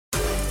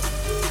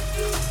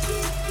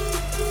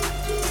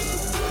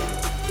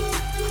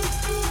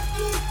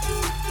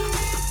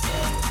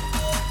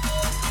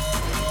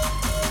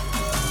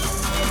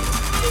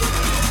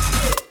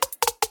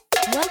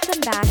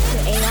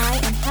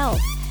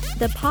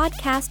the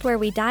podcast where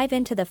we dive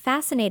into the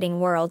fascinating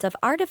world of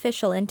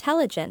artificial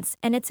intelligence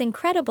and its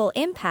incredible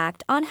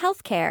impact on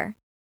healthcare.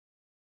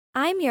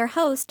 I'm your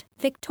host,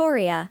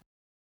 Victoria.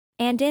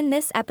 And in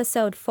this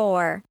episode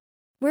 4,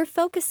 we're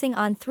focusing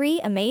on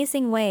 3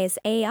 amazing ways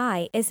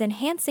AI is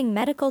enhancing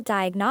medical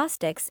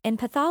diagnostics in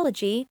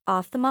pathology,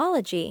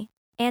 ophthalmology,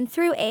 and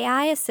through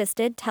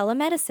AI-assisted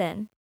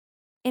telemedicine.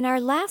 In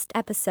our last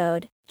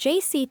episode,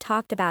 JC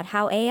talked about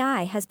how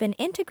AI has been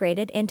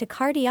integrated into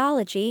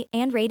cardiology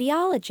and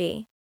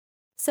radiology.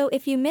 So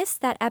if you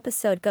missed that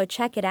episode, go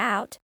check it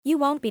out, you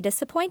won't be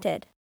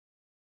disappointed.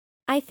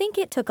 I think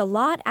it took a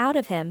lot out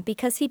of him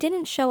because he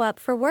didn't show up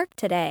for work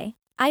today.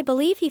 I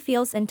believe he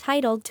feels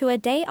entitled to a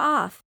day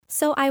off,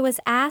 so I was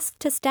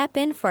asked to step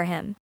in for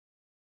him.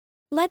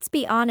 Let's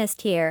be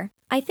honest here,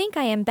 I think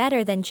I am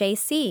better than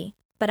JC,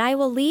 but I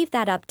will leave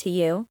that up to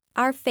you,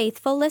 our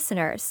faithful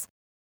listeners.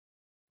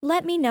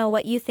 Let me know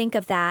what you think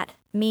of that,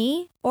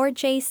 me or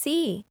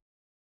JC.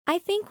 I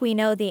think we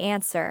know the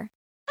answer.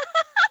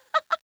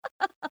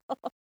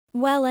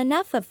 Well,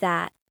 enough of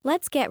that,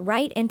 let's get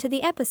right into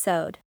the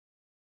episode.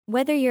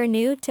 Whether you're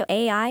new to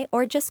AI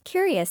or just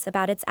curious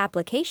about its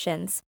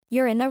applications,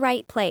 you're in the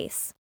right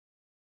place.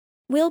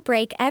 We'll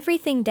break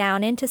everything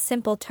down into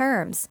simple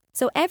terms,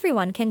 so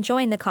everyone can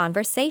join the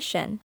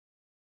conversation.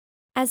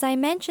 As I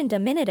mentioned a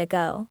minute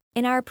ago,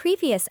 in our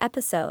previous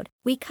episode,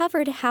 we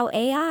covered how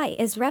AI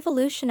is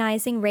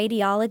revolutionizing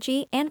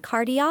radiology and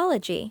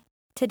cardiology.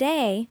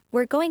 Today,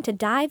 we're going to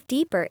dive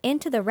deeper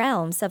into the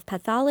realms of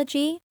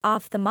pathology,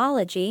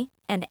 ophthalmology,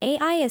 and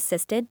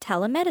AI-assisted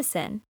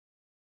telemedicine.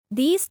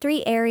 These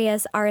 3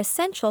 areas are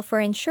essential for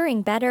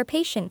ensuring better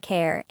patient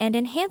care and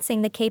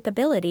enhancing the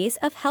capabilities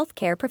of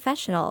healthcare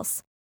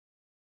professionals.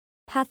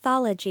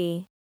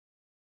 Pathology.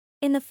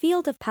 In the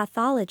field of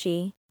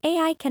pathology,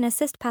 AI can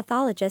assist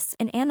pathologists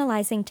in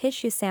analyzing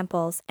tissue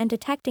samples and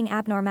detecting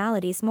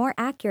abnormalities more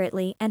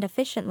accurately and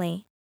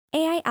efficiently.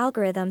 AI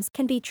algorithms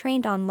can be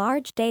trained on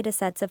large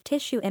datasets of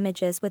tissue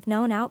images with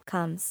known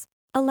outcomes,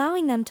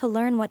 allowing them to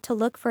learn what to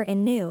look for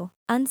in new,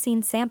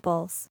 unseen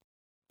samples.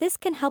 This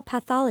can help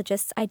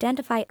pathologists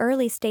identify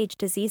early-stage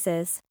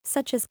diseases,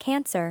 such as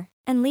cancer,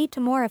 and lead to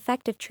more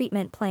effective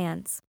treatment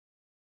plans.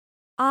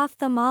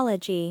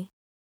 Ophthalmology.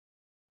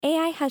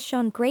 AI has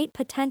shown great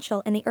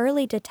potential in the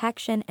early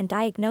detection and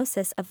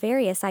diagnosis of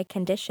various eye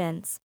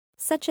conditions,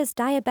 such as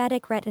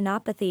diabetic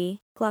retinopathy,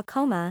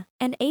 glaucoma,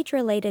 and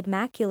age-related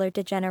macular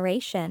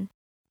degeneration.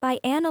 By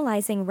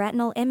analyzing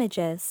retinal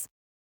images,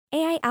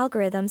 AI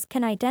algorithms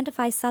can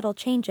identify subtle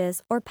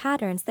changes or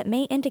patterns that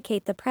may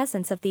indicate the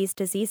presence of these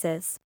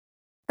diseases.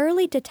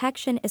 Early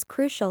detection is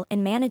crucial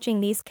in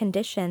managing these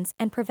conditions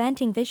and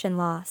preventing vision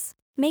loss,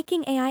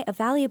 making AI a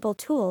valuable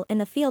tool in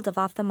the field of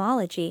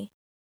ophthalmology.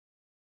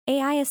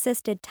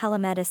 AI-assisted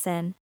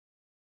telemedicine.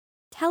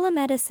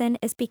 Telemedicine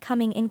is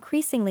becoming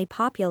increasingly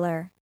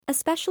popular,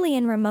 especially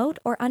in remote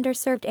or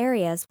underserved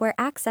areas where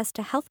access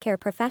to healthcare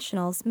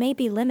professionals may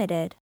be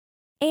limited.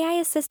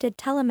 AI-assisted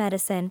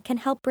telemedicine can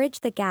help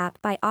bridge the gap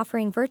by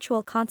offering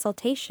virtual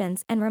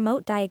consultations and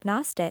remote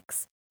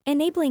diagnostics,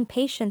 enabling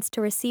patients to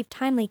receive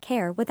timely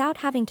care without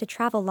having to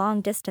travel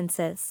long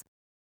distances.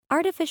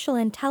 Artificial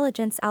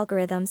intelligence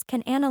algorithms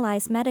can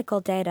analyze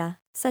medical data,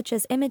 such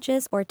as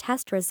images or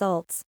test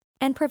results,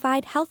 and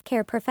provide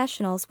healthcare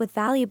professionals with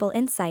valuable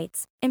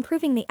insights,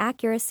 improving the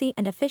accuracy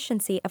and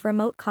efficiency of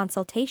remote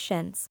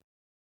consultations.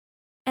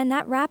 And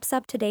that wraps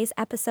up today's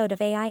episode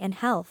of AI and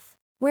Health,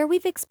 where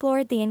we've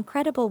explored the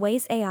incredible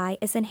ways AI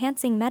is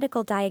enhancing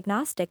medical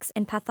diagnostics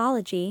in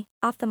pathology,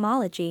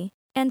 ophthalmology,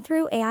 and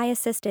through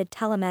AI-assisted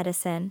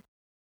telemedicine.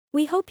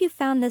 We hope you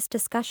found this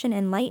discussion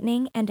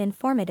enlightening and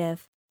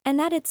informative, and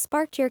that it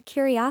sparked your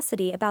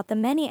curiosity about the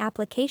many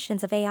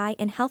applications of AI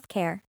in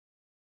healthcare.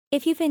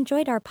 If you've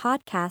enjoyed our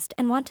podcast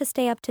and want to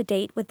stay up to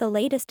date with the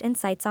latest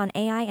insights on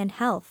AI and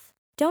health,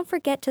 don't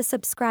forget to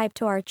subscribe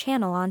to our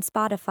channel on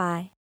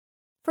Spotify.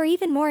 For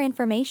even more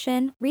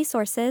information,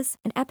 resources,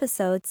 and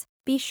episodes,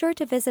 be sure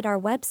to visit our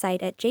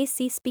website at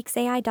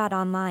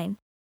jcspeaksai.online.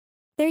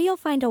 There you'll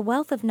find a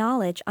wealth of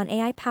knowledge on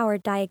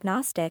AI-powered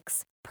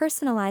diagnostics,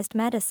 personalized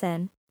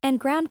medicine,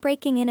 and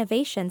groundbreaking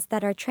innovations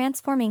that are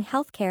transforming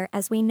healthcare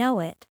as we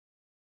know it.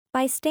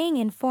 By staying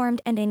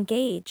informed and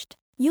engaged,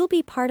 you'll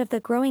be part of the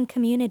growing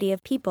community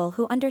of people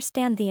who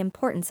understand the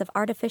importance of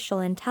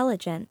artificial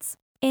intelligence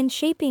in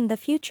shaping the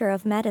future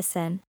of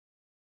medicine.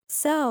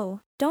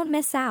 So, don't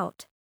miss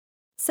out.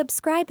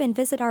 Subscribe and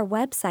visit our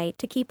website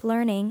to keep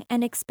learning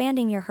and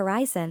expanding your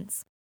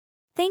horizons.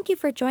 Thank you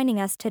for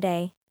joining us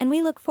today, and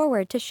we look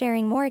forward to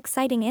sharing more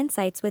exciting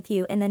insights with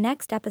you in the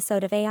next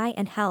episode of AI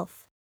and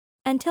Health.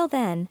 Until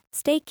then,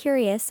 stay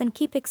curious and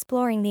keep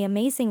exploring the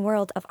amazing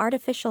world of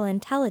artificial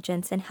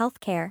intelligence in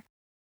healthcare.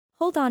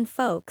 Hold on,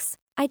 folks.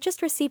 I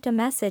just received a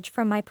message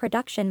from my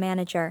production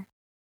manager.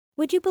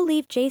 Would you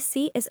believe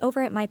JC is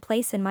over at my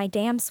place in my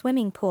damn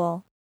swimming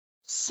pool?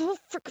 So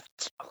freaking.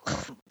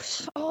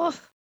 Oh.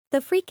 The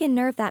freaking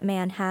nerve that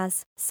man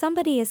has,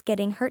 somebody is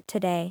getting hurt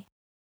today.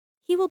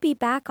 He will be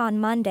back on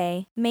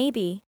Monday,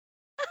 maybe.